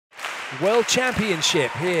World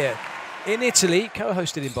Championship here in Italy,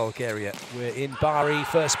 co-hosted in Bulgaria. We're in Bari,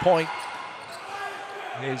 first point.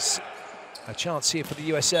 Here's a chance here for the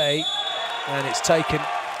USA, and it's taken.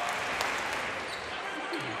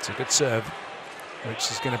 It's a good serve,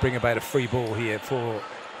 which is going to bring about a free ball here for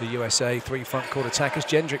the USA. Three front court attackers.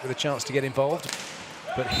 Jendrik with a chance to get involved,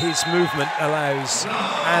 but his movement allows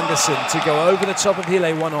Anderson to go over the top of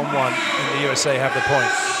Hille one-on-one, and the USA have the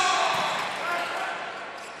point.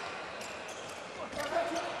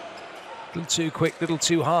 A little too quick, a little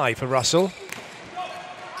too high for Russell.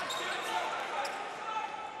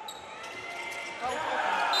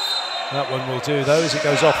 That one will do though, as it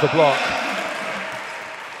goes off the block.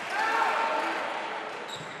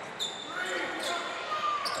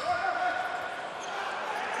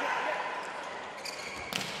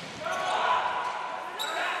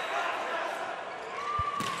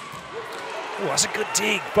 Oh, that's a good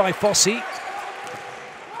dig by Fossey.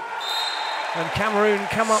 And Cameroon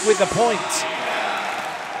come up with the point.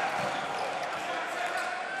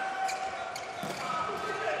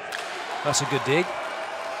 That's a good dig.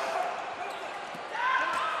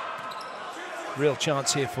 Real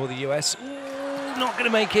chance here for the US. Ooh, not going to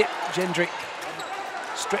make it. Jendrik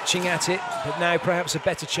stretching at it, but now perhaps a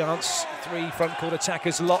better chance. Three front court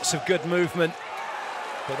attackers, lots of good movement.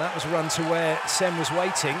 But that was run to where Sem was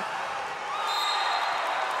waiting.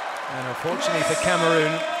 And unfortunately for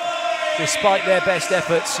Cameroon, despite their best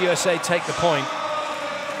efforts, USA take the point.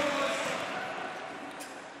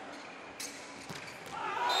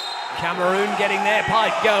 Cameroon getting their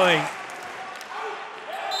pipe going.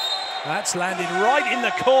 That's landed right in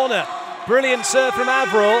the corner. Brilliant serve from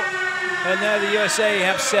Avril. And now the USA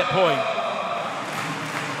have set point.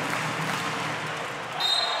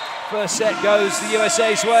 First set goes the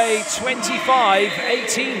USA's way,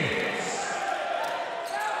 25-18.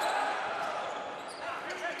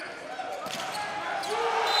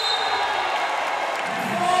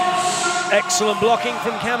 Excellent blocking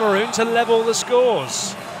from Cameroon to level the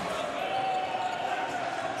scores.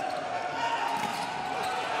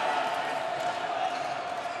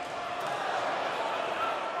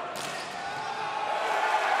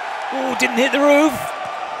 Oh, didn't hit the roof.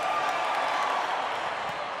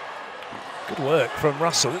 Good work from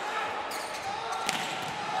Russell.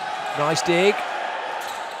 Nice dig.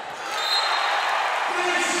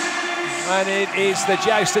 And it is the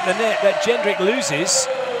joust at the net that Jendrik loses.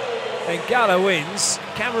 And Gala wins.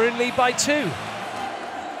 Cameroon lead by 2.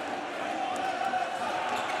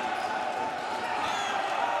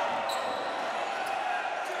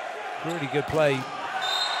 Really good play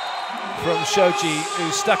from Shoji, who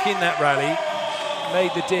stuck in that rally,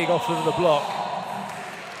 made the dig off of the block.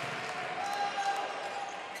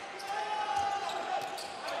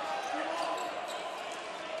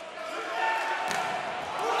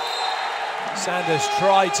 Sanders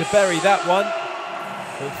tried to bury that one.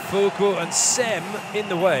 With Fuku and Sem in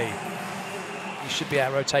the way. He should be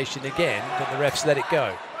out rotation again, but the refs let it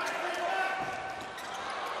go.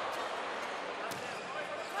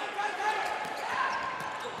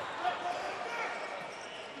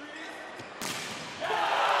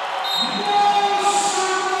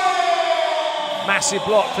 Massive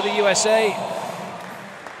block for the USA.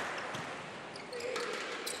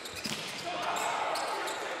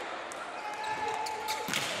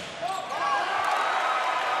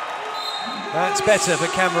 That's better for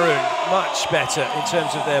Cameroon, much better in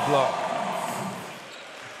terms of their block.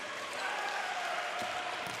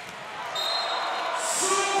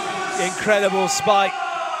 Incredible spike.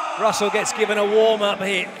 Russell gets given a warm-up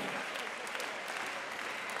hit.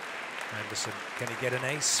 Anderson, can he get an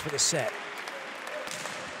ace for the set?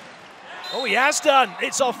 Oh, he has done.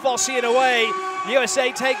 It's off Fossey and away.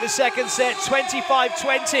 USA take the second set,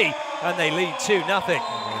 25-20, and they lead 2-0.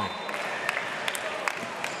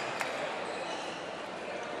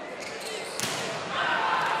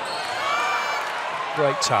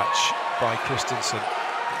 Great touch by Christensen.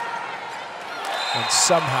 And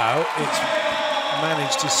somehow it's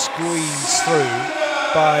managed to squeeze through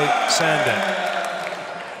by Sander.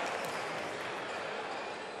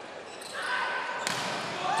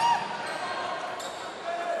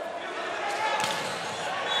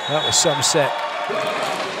 That was some set.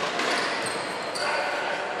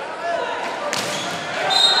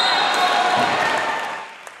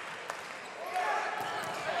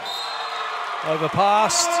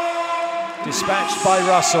 Overpassed, dispatched by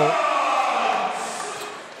Russell.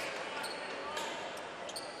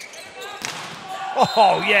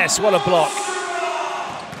 Oh yes, what a block.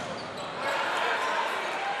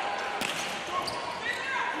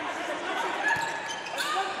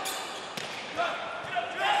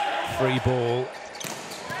 Free ball.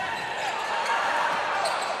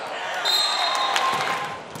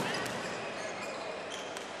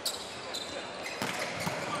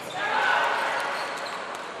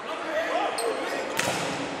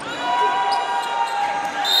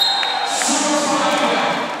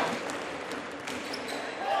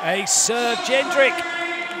 Ace serve, Jendrik.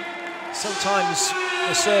 Sometimes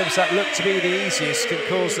the serves that look to be the easiest can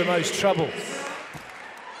cause the most trouble.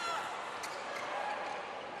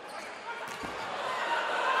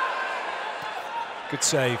 Good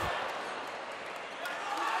save.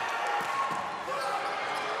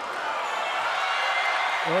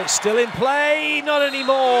 Oh, it's still in play, not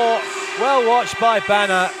anymore. Well watched by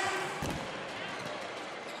Banner.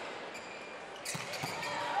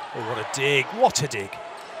 Oh, what a dig, what a dig.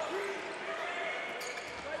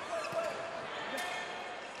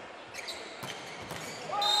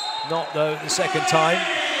 Not though the second time.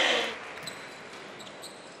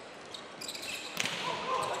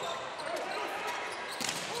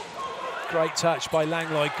 Great touch by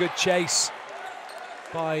Langlois, good chase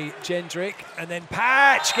by Jendrik, and then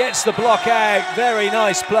Patch gets the block out. Very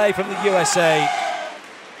nice play from the USA.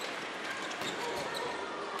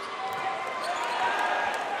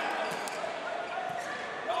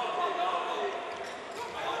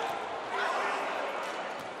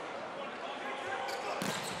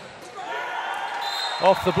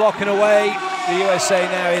 Off the block and away, the USA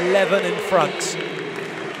now 11 in front.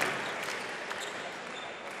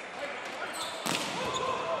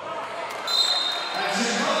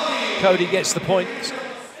 Cody gets the point.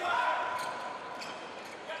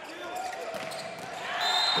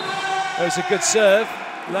 That was a good serve.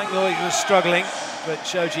 Langlois was struggling, but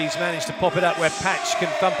Shoji's managed to pop it up where Patch can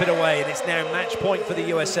thump it away, and it's now match point for the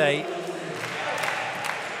USA.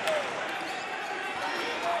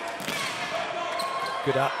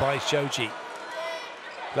 Good up by Shoji.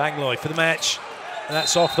 Langlois for the match, and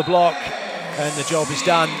that's off the block, and the job is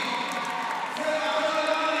done.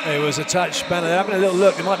 There was a touch. Banner, they're having a little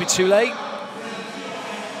look. It might be too late.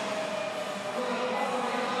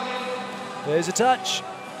 There's a touch.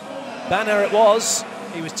 Banner it was.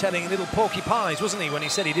 He was telling little porcupines, wasn't he, when he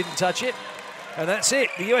said he didn't touch it. And that's it.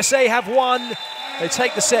 The USA have won. They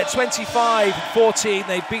take the set 25-14.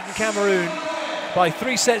 They've beaten Cameroon by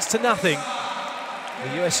 3 sets to nothing.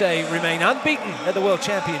 The USA remain unbeaten at the World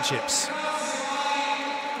Championships.